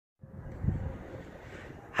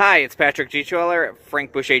Hi, it's Patrick G. at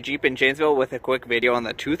Frank Boucher Jeep in Janesville with a quick video on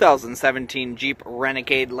the 2017 Jeep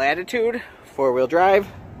Renegade Latitude, four-wheel drive,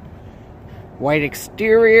 white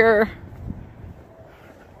exterior,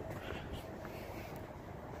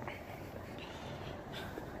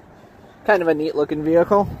 kind of a neat looking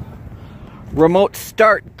vehicle, remote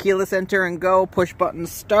start, keyless enter and go, push button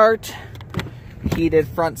start, heated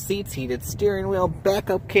front seats, heated steering wheel,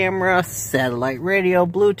 backup camera, satellite radio,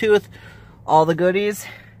 Bluetooth, all the goodies.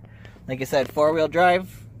 Like I said, four-wheel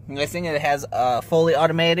drive. Nice thing, it has a fully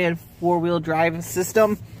automated four-wheel drive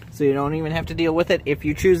system, so you don't even have to deal with it if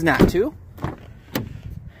you choose not to.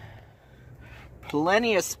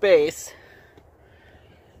 Plenty of space.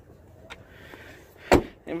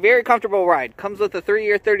 And very comfortable ride. Comes with a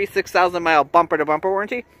 3-year, 36,000-mile bumper-to-bumper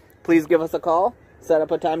warranty. Please give us a call. Set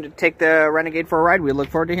up a time to take the Renegade for a ride. We look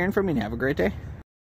forward to hearing from you and have a great day.